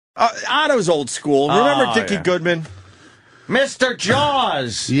Otto's old school. Remember Dickie Goodman? Mr.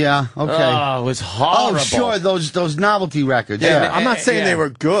 Jaws. Yeah, okay. Oh, it was horrible. Oh, sure, those novelty records. Yeah, I'm not saying they were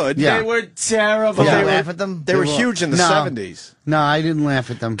good. Yeah. They were terrible. Did you laugh at them? They were huge in the 70s. No, I didn't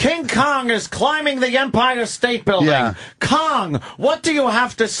laugh at them. King Kong is climbing the Empire State Building. Yeah. Kong, what do you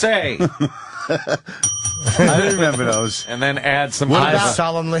have to say? I remember those. And then add some What about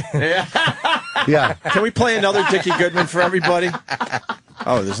solemnly? Yeah. Can we play another Dickie Goodman for everybody?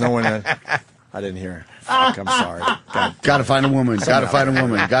 Oh, there's no one. I didn't hear. Fuck, I'm sorry. Gotta find a woman. Gotta find a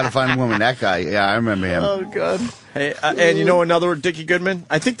woman. Gotta find a woman. That guy. Yeah, I remember him. Oh, God. Hey, and you know another Dickie Goodman?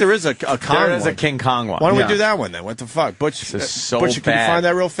 I think there is a Kong There is one. a King Kong one. Why don't we do that one then? What the fuck? Butch, This is so Butch, can you bad. find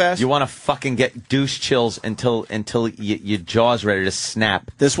that real fast? You want to fucking get douche chills until your jaw's ready to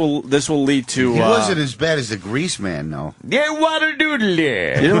snap. This will lead to... He wasn't as bad as the Grease Man, though. Yeah, water doodle. You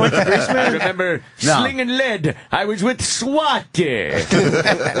didn't like the Grease Man? Remember slinging lead? I was with SWAT.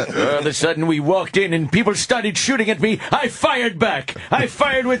 All of a sudden, we walked in and people started shooting at me. I fired back. I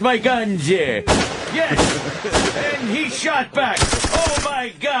fired with my guns. Yes. And he shot back. Oh,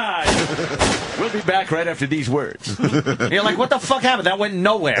 my God. We'll be back right after these words. You're like, what the fuck happened? That went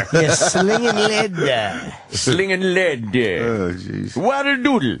nowhere. Yeah, slinging lead. Slinging lead. Oh, jeez. Water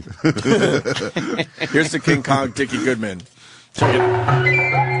doodle. Here's the King Kong Dickie Goodman. Check it.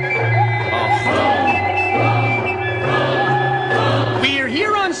 We're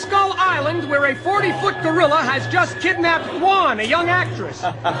here on Skull Island where a 40-foot gorilla has just kidnapped Juan, a young actress.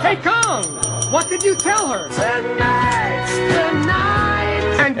 Hey, Kong, what did you tell her? Tonight's the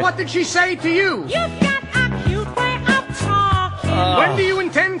night. And what did she say to you? You've got a cute way of talking. When do you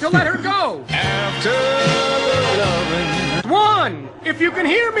intend to let her go? After loving. Juan, if you can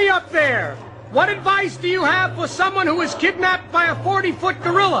hear me up there, what advice do you have for someone who is kidnapped by a 40-foot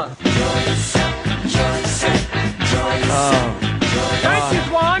gorilla? Thank you,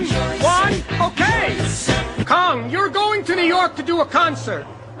 Juan. Juan, okay. Kong, you're going to New York to do a concert.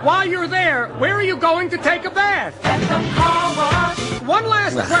 While you're there, where are you going to take a bath? At the car wash. One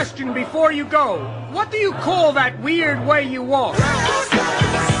last question before you go. What do you call that weird way you walk?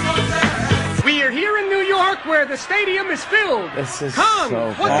 We are here in New York where the stadium is filled. This is Kong,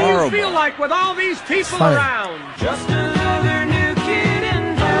 so what do horrible. you feel like with all these people funny. around? Just another new kid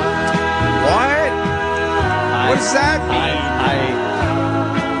in town. What? What does that mean?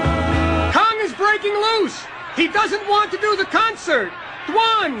 Kong is breaking loose. He doesn't want to do the concert.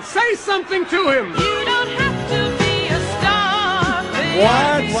 Juan, say something to him. You don't have to be a star. baby.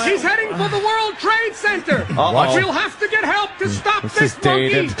 What? He's heading for the World Trade Center. Uh-oh. We'll have to get help to stop This this is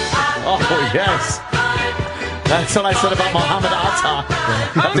dated. monkey. Oh, yes. That's what I said about Muhammad Atta.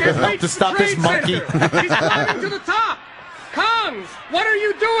 Kong to has help reached to stop the this Trade monkey. Center. He's climbing to the top. Kong, what are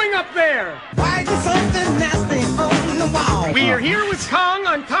you doing up there? Why is something nasty on the wall? We are here with Kong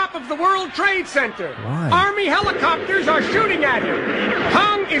on top of the World Trade Center. Army helicopters are shooting at him.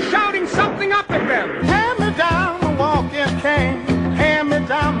 Kong is shouting something up at them. Hand me down the walking cane. Hand me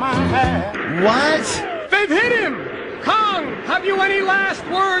down my hat. What? They've hit him. Kong, have you any last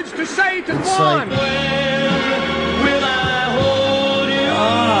words to say to It's Juan? like- Will I hold you?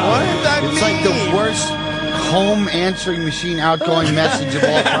 What does that It's mean? like the worst home answering machine outgoing message of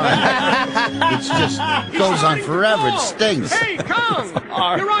all time. It's just goes on forever. It stings. Hey, Kong,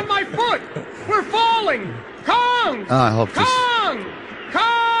 you're on my foot. We're falling. Kong! Oh, I hope this. Kong! Kong!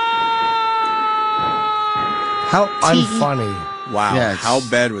 How unfunny. Wow, Yeah, it's- how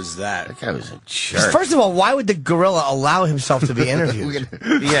bad was that? That guy was a jerk. First of all, why would the gorilla allow himself to be interviewed?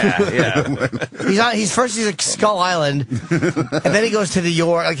 Yeah. He's at Skull Island, and then he goes to New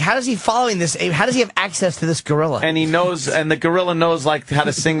York. Like, how does he following this? How does he have access to this gorilla? And he knows, and the gorilla knows like how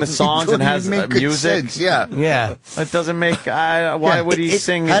to sing the songs and has Make good music. sense, yeah. Yeah. It doesn't make. Why would he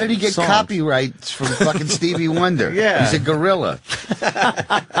sing? How did he get songs? copyrights from fucking Stevie Wonder? Yeah. He's a gorilla.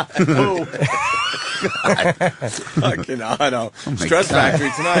 Fucking Otto. my Stress God.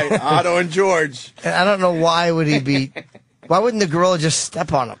 Factory tonight. Otto and George. And I don't know why would he be. Why wouldn't the gorilla just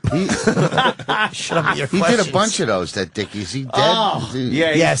step on him? Shut up with your He questions. did a bunch of those, that Dickie. Is he dead? Oh,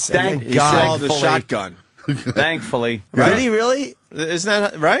 yeah. Yes, Thank and He saw the thankfully. shotgun. Thankfully. Did he really? Isn't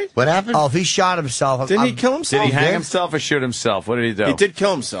that right? What happened? Oh, if he shot himself. Didn't he kill himself? Did he hang did? himself or shoot himself? What did he do? He did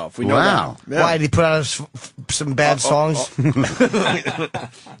kill himself. We know Wow. that. Yeah. Why did he put out some bad songs?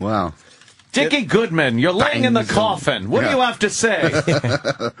 Wow. Dickie Goodman, you're laying in the Bangs coffin. What do Yeah. you have to say?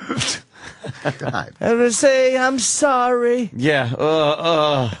 God. I would say I'm sorry. Yeah.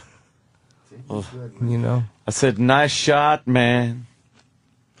 You know. I said, nice shot, man.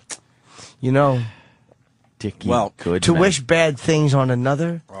 You know. Dickie Well, Goodman. To wish bad things on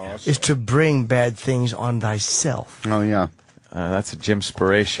another is to bring bad things on thyself. Oh, yeah. That's a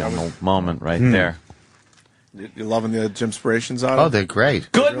Jim-spirational moment right there. You loving the Jim-spirations on it? Oh, they're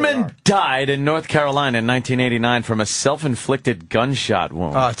great. Goodman died in North Carolina in 1989 from a self-inflicted gunshot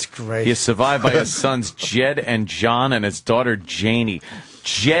wound. Oh, it's great. He is survived by his sons Jed and John and his daughter Janie.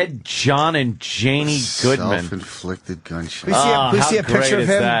 Jed, John, and Janie Goodman. Self-inflicted gunshot. We see how a picture great of is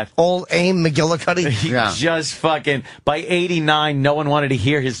him, that? old Aim McGillicuddy. He Yeah. just fucking, by 89, no one wanted to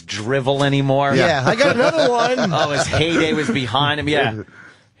hear his drivel anymore. Yeah, I got another one. Oh, his heyday was behind him. Yeah.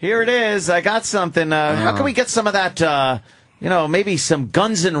 Here it is. I got something. How can we get some of that, maybe some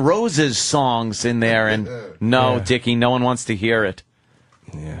Guns N' Roses songs in there? And no, Dickie, no one wants to hear it.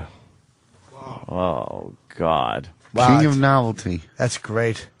 Yeah. Oh, God. Wow, King of novelty. That's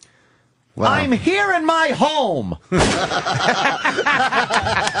great. Wow. I'm here in my home.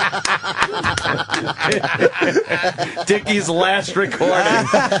 Dickie's last recording.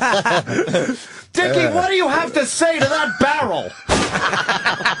 Dickie, what do you have to say to that barrel?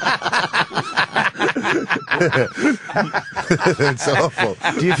 That's awful.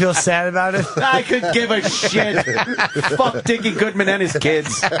 Do you feel sad about it? I could give a shit. Fuck Dickie Goodman and his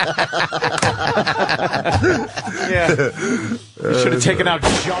kids. Yeah. You should have taken out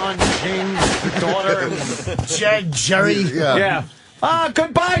John, James, daughter, and Jed, Jerry. yeah.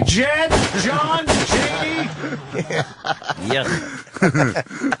 Goodbye, Jed, John, Janie. Yeah.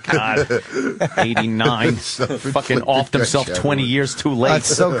 God. 89. Fucking offed himself 20 years too late.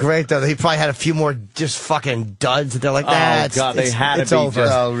 That's so great, though. He probably had a few more just fucking duds. They're like, Oh, God, they had to it's be over.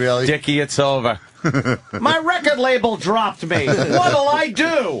 just, Oh, really? Dickie, it's over. My record label dropped me. What'll I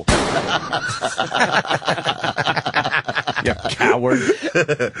do? You coward.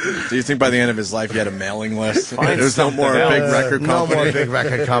 Do you think by the end of his life he had a mailing list? Find There's no something more else. big record No company. more big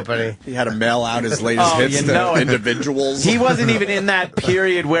record company. He had to mail out his latest hits you know to it. individuals. He wasn't even in that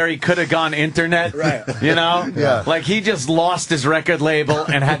period where he could have gone internet. Right. You know? Yeah. Like, he just lost his record label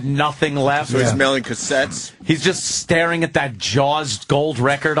and had nothing left. So he's mailing cassettes. He's just staring at that Jaws gold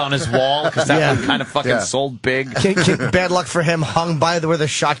record on his wall because that Yeah. one kind of fucking Yeah. sold big. Bad luck for him, hung by where the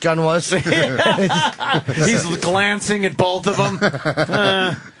shotgun was. He's glancing at both of them.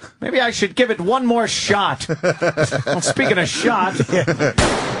 Maybe I should give it one more shot. Well, speaking of shot.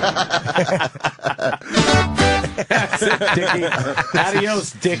 That's it, Dickie.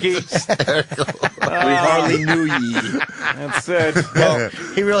 Adios, Dickie. We hardly knew ye. That's it. Well,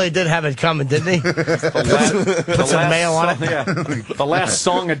 he really did have it coming, didn't he? Put some mayo on it. Yeah. The last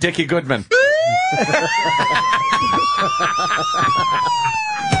song of Dickie Goodman.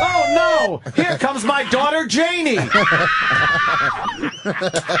 Oh, no! Here comes my daughter, Janie!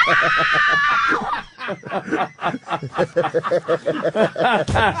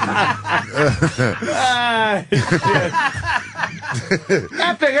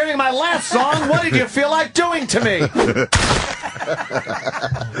 After hearing my last song, what did you feel like doing to me?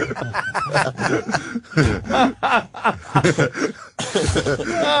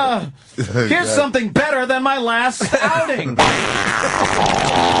 Here's something better than my last outing.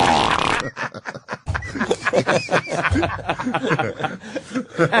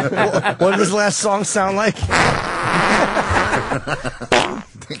 What did his last song sound like?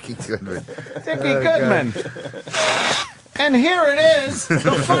 Dickie Goodman. Dickie Goodman. And here it is,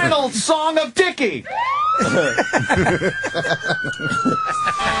 the final song of Dickie.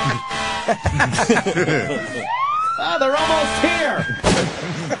 They're almost here.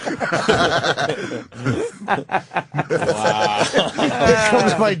 Here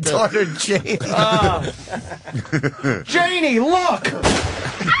comes my daughter, Jane. Janie, look.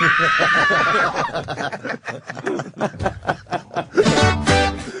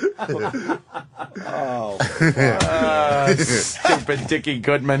 Stupid Dickie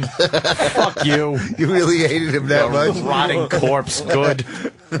Goodman. Fuck you. You really hated him that much? Rotting corpse. Good.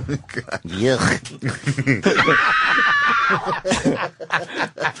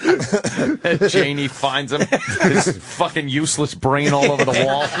 Janie finds him. His fucking useless brain all over the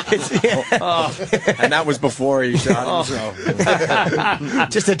wall. And that was before he shot him. So.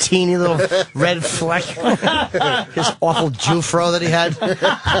 Just a teeny little red fleck. His awful Jufro that he had.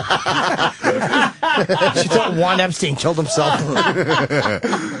 She thought Juan Epstein killed himself.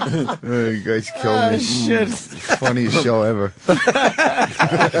 Oh, you guys killed me. Shit. Funniest show ever.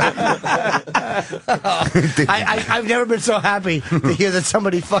 I've never been so happy to hear that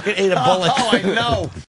somebody fucking ate a bullet. Oh, I know.